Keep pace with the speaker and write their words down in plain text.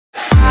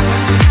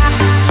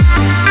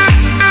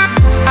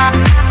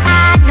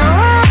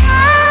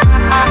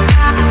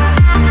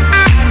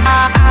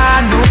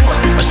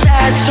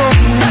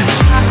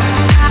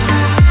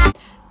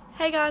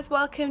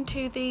welcome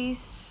to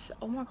these.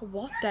 Oh my god,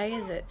 what day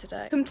is it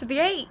today? Welcome to the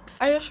 8th.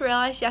 I just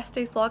realised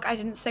yesterday's vlog I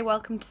didn't say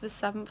welcome to the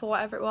 7th or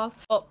whatever it was.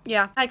 But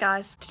yeah, hi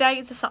guys. Today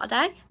is a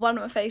Saturday, one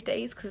of my favourite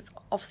days because it's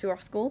obviously we're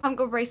off school. I haven't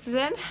got braces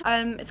in.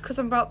 It's because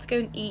I'm about to go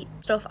and eat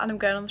stuff and I'm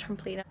going on the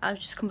trampoline. I've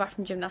just come back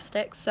from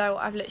gymnastics, so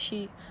I've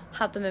literally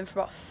had them in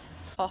for about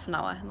half an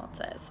hour and that's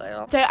it.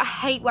 So I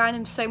hate wearing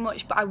them so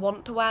much, but I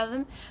want to wear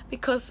them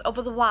because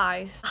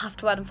otherwise I have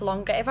to wear them for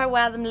longer. If I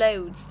wear them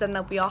loads, then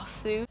they'll be off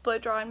soon. Blow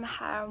dried my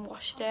hair and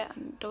washed it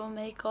and done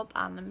my makeup,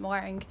 and I'm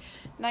wearing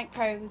Nike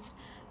Pros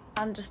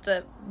and just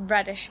a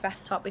reddish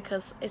vest top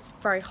because it's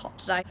very hot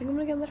today. I think I'm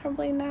gonna get on the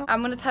trampoline now.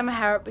 I'm gonna tie my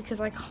hair up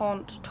because I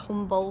can't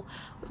tumble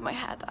with my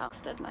hair down. It's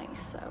dead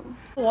nice. So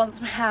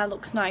once my hair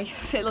looks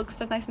nice, it looks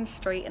dead nice and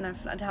straight, and I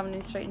haven't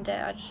even straightened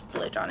it. I just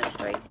blow drying it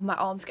straight. My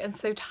arm's getting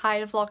so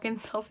tired of vlogging,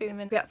 so I'll see them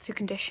in. We had to do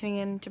conditioning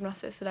and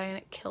gymnastics today and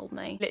it killed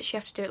me. Literally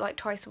have to do it like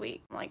twice a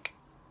week. Like,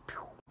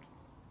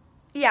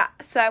 yeah,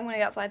 so I'm gonna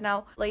get outside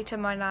now. Later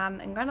my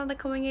nan and granddad are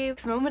coming here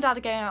because mum and dad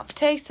are going out for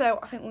tea, so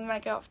I think we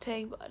might go out for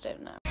tea, but I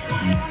don't know.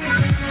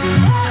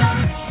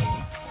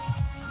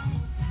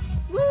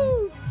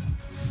 Woo!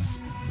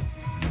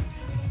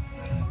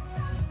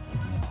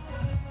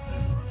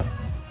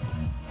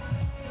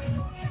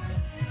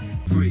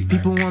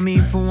 People want me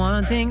for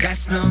one thing,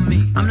 that's not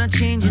me. I'm not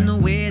changing the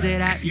way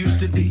that I used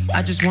to be.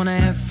 I just wanna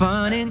have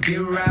fun and get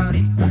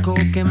rowdy. One Coke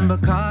and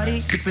Bacardi,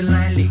 sipping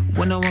lightly.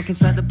 When I walk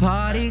inside the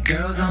party,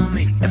 girls on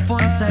me.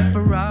 F1 type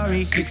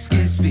Ferrari,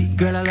 6-gear speed.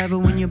 Girl, I love it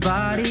when your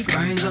body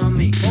grinds on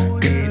me,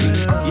 baby.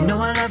 You know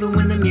I love it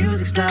when the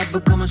music's loud,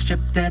 but come on,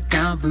 strip that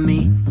down for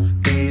me,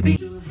 baby.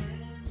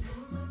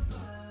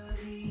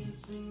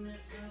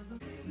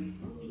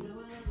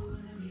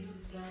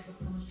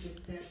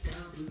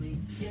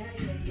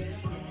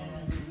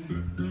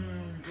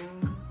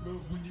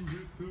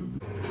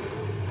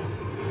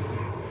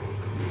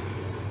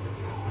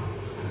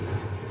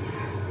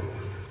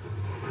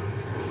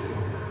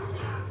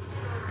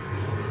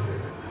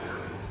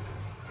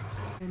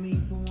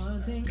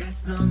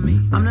 That's not me.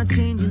 I'm not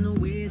changing the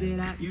way that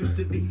I used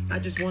to be. I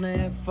just wanna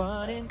have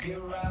fun and get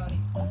rowdy.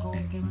 On Coke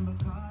and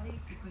Bacardi,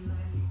 sipping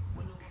lightly.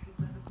 When I walk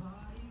inside the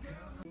party,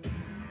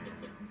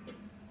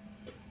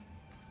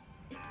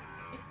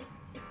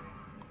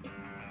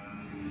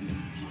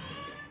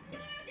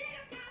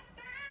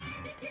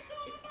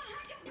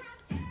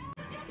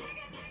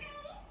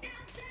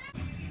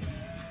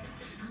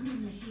 I'm in the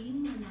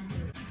machine when I do.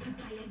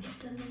 Supply of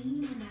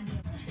gasoline when I do.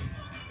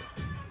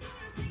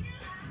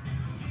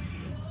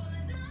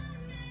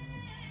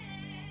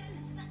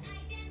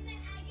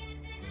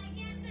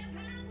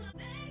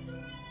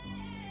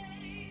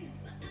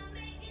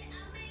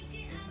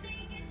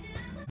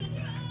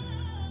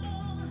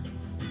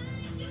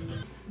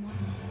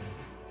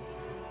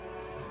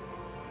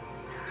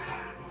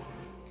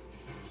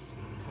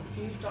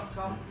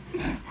 Confused.com.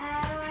 I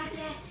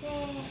get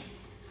it.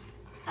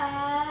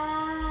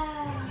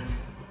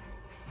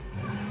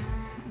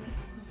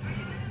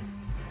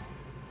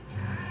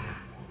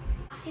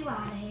 It's too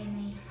out of here,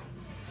 mate.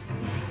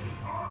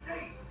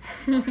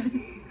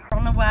 We're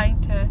on the way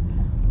to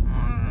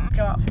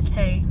go out for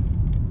tea.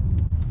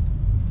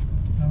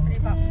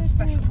 We've got some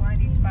special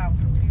winey spout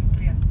from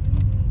Buglia.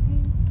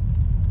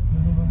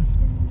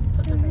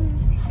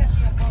 He sent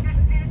me a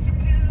WhatsApp.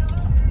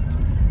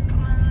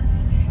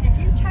 If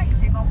you text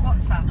him on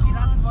WhatsApp, you'll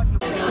have to on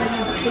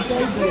your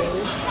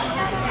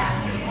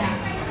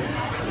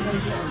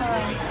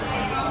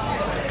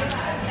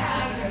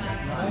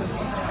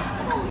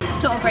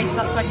Sort of race,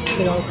 that's like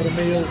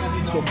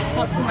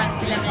what's some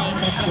recipe lemonade?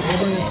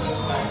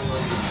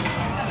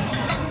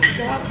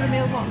 Go out for a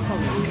meal, what,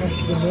 sorry? Cash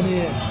the money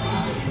in.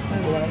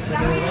 Go out for a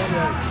meal,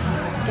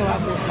 Go out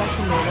for a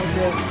special meal,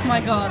 Oh my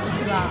god, look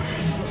at that.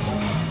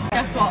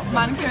 Guess what?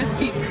 Mancur's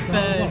pizza's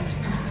burned.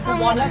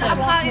 One of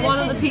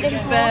the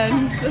pizza's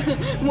burned.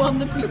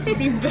 One of the pizza's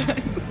been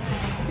burned.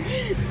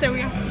 So we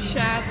have to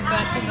share the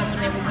first one, then when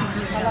they will come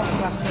each other.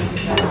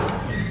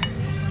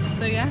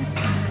 So yeah,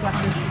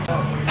 glasses.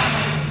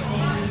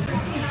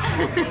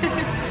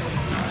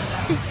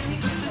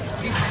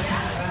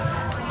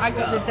 I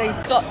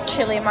got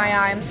chili in my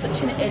eye. I'm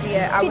such an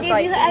idiot. I was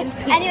like eating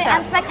pizza. Anyway,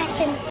 answer my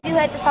question. Have you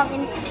heard the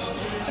song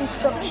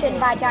Instruction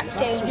by Jack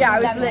Stone? Yeah, I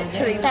was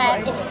literally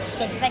it's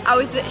sick. Like, I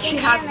was literally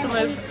had some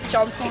of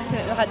John's pizza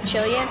that had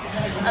chili in,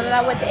 and then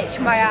I went to itch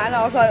my eye and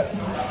I was like,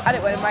 I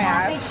didn't went in my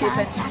eye, I was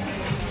stupid.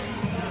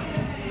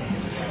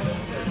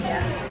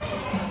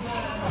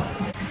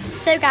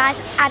 So guys,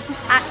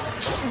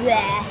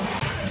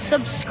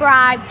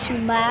 subscribe to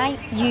my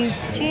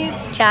YouTube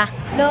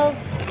channel,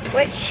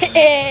 which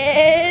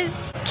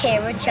is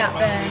Kira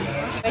Chapman.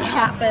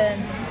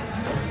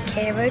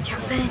 Kira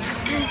Chapman.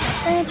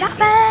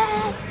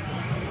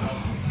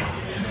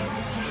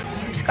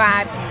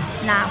 Subscribe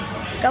now.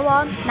 Go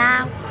on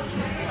now.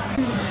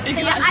 So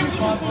yeah, as you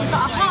can see, we've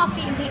got a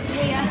half-eaten pizza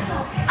here,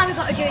 and we've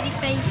got a Jodie's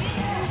face,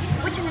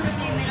 which I'm going to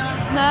zoom in on.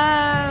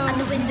 No. And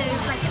the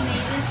windows like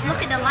amazing.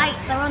 Look at the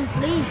lights, they're on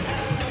fleek.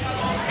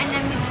 And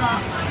then we've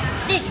got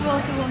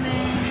Dishwater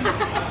Woman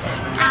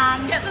and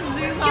Get the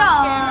zoom out,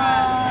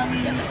 John.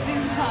 Get the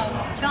zoom out.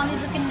 John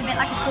is looking a bit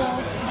like a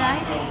horse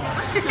today.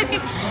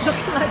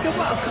 Looking like a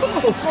what?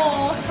 Horse.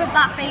 Horse with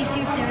that face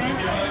he was doing.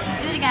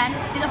 Do it again.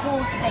 Do the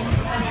horse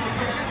face.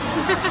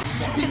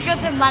 He's got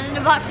some man in the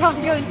background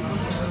going.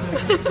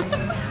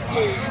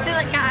 They're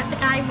like the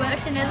guy who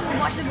works in it.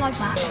 Watch the vlog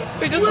back.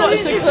 We just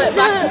watched the clip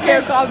back and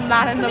Kira got a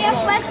man in the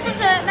vlog. Where's the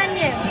dessert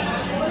menu?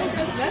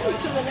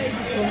 Until the lady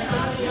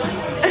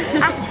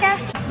comes. Ask her.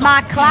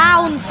 My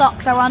clown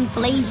socks are on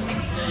fleek.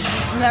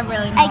 They're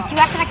really Hey, not. do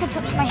you reckon I could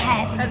touch my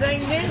head? Are they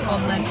new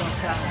on then?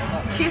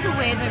 She's a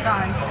weirdo,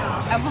 guys.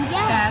 Everyone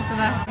stares at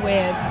her.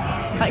 Weird.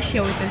 Like she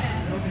always is.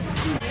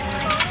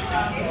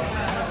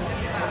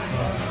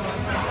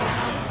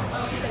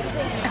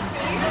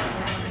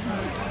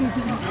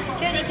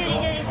 Judy.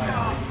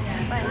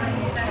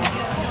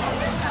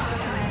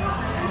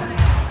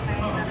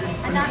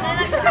 No,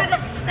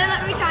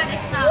 let me try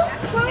this now.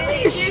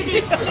 Judy.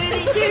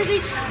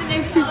 The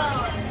new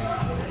spot.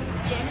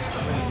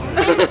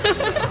 The new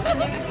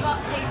spot,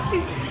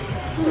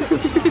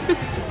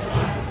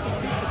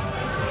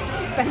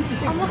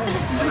 I'm looking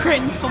at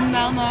Cringe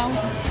thumbnail now.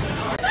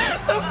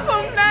 The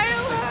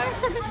thumbnail.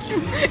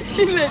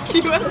 She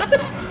literally went like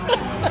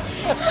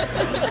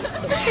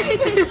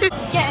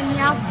getting me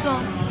out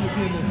done.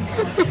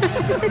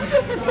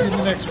 In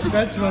the next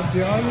bed to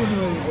Auntie Island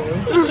where you're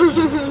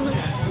going.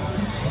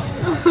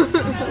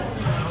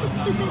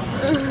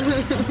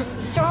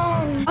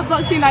 Strong. That's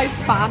actually a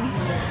nice fan.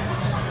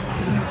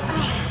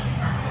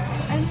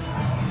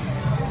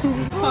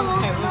 Can't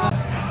cope with it.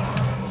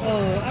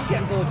 Oh, I'm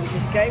getting bored with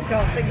this game.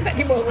 Can't think of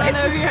any more I know,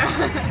 letters.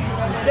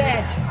 yeah. Z.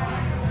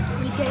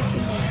 You're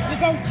joking me. You're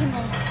joking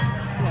me.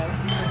 No,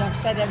 because I've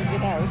said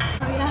everything else.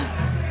 Oh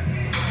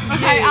yeah.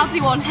 Okay, I'll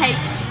do one H.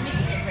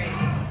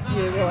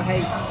 You or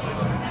H.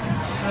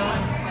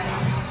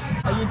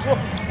 Are you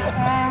drunk?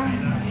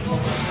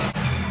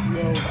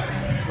 No.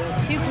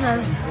 Too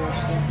close.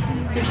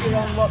 Because you're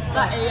on WhatsApp.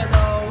 That ear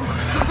though.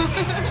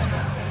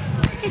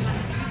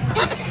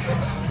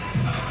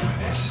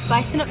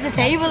 Spicing up the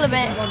table a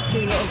bit. On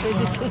two little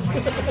visitors.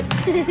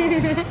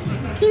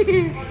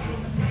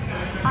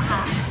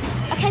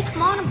 Haha. Okay,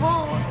 come on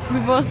aboard.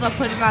 We've also not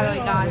put it by the way,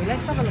 guys.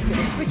 Let's have a look at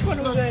this. Which one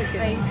are we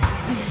working on?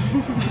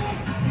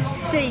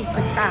 C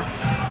for cat.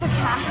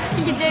 Cat,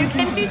 you're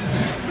joking.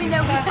 We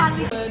know we can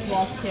be. Third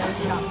was Kira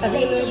Chapman. Have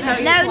you learned how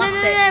No.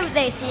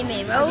 They see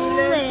me rolling.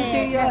 learned to do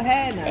your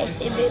hair now? They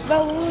see me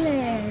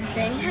rolling.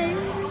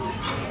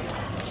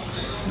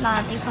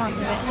 Man, you can't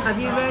do it. Have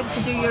you learned to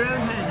do your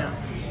own hair now?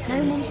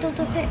 No, Mum still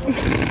does it.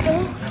 It's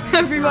stuck.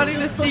 Everybody,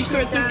 the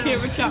secrets of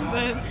Kira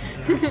Chapman.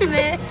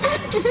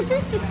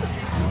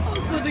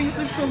 Puddings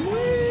have come.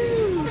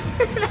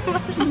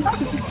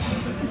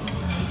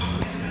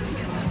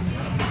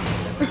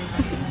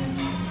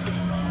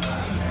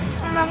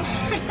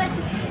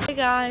 Hey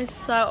guys,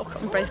 so I've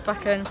got my brace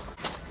back in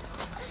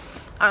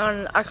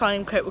and I can't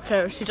even cope with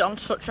Kira, she's on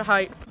such a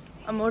height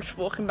and we're just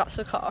walking back to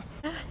the car.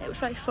 Yeah, it was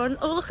very fun.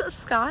 Oh, look at the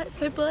sky, it's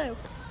so blue. What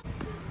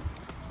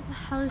the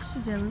hell is she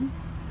doing?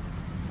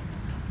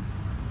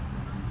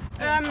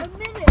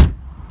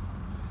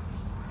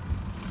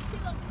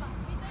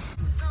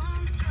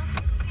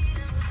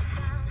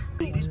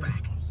 Is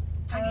back.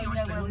 Take the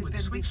iced lemon with a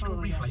sweet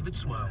strawberry flavoured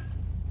swirl.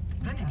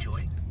 Then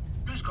enjoy.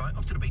 Blue sky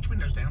off to the beach,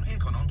 windows down,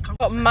 aircon on. Cold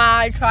Got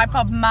my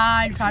tripod,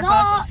 tripod.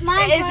 not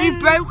my It is, you phone.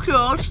 broke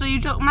yours, so you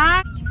took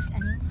mine.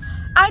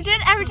 I did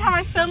every time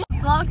I film.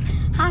 Vlog,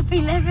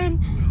 happy living.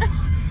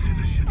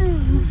 Happy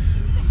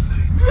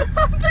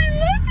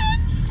living.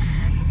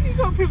 You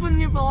got people in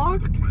your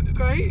vlog.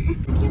 Great.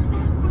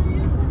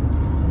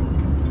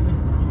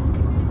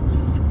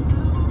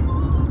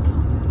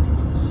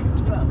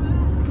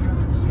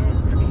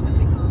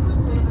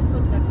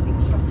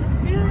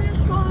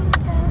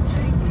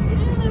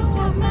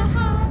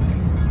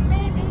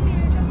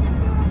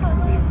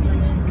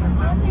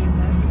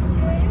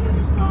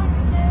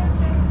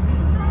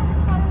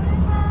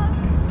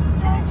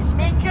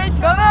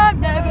 What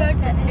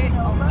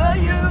are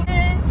you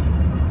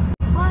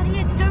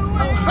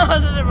doing? I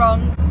did it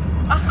wrong.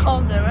 I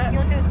can't do it.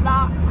 You'll do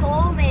that.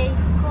 Call me,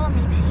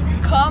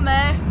 baby. Come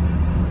here.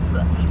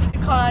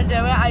 Can't I do it?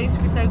 I used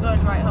to be so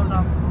good. Right, hold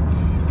on.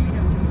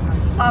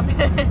 Savage.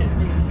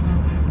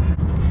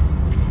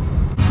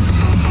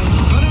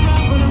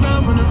 Run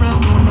around, when I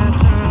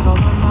turn all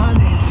the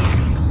money.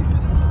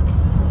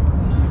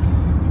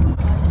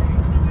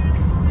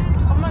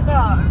 Oh my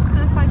god. Look at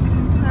this like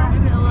sunset.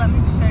 It'll let me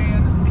show you.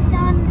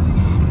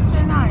 Sunset. So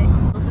nice.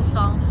 Love this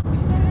song.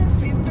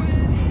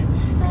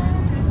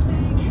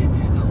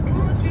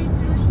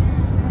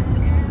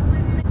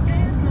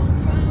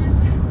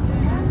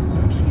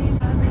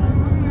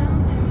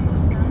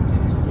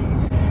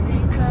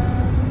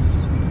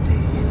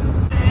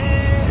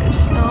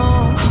 There's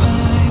no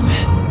crime.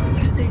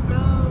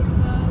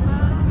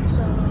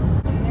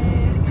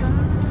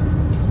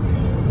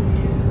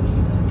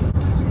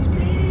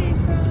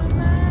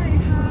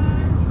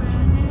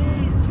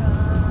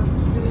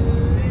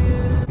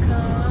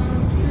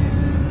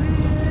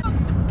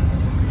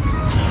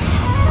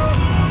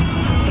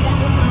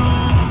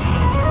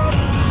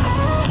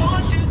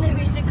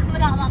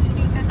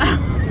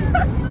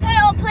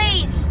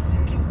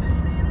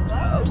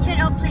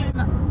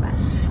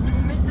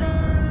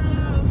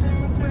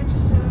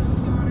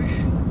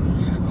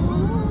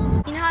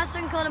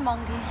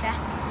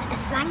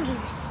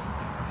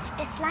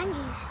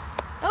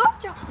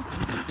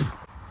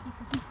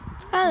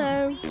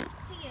 Hello.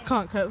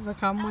 Can't cope with her,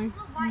 can we?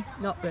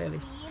 Not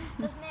really.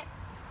 Doesn't it?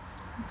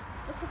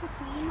 Looks like a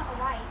cream, not a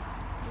white.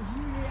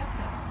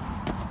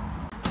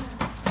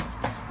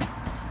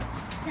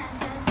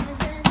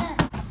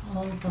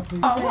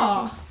 Oh,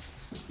 what?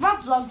 Rob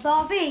Vlogs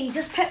RV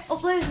just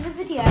uploaded a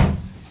video.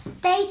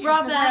 They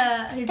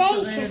Robert, who just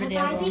uploaded a took video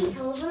by on?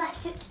 Beatles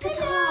electric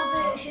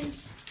guitar version.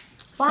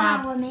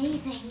 Wow,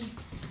 amazing.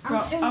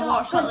 I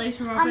watched that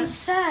later, Robert. I'm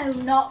so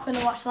not going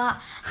to watch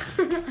that.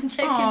 I'm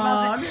joking,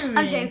 Aw, Robert. really?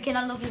 I'm joking.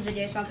 I love your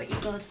videos, Robert.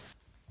 You're good.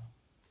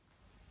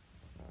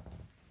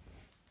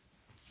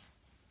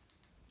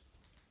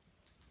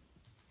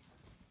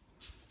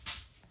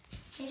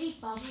 Maybe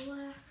bubble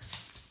work.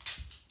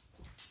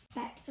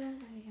 Vector,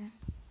 there we go.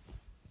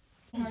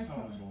 His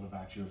father's all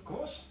about you, of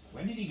course.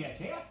 When did he get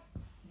here?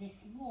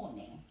 This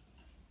morning.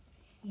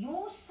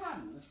 Your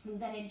sons flew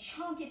that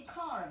enchanted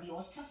car of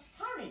yours to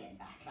Surrey and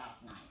back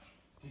last night.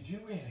 Did you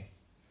really?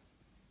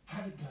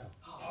 How'd it go?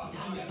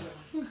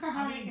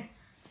 I mean,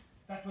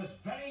 that was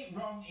very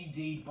wrong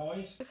indeed,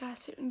 boys. Okay,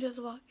 so just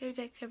walk, give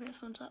a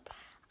thumbs up.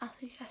 I'll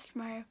see you guys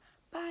tomorrow.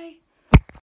 Bye.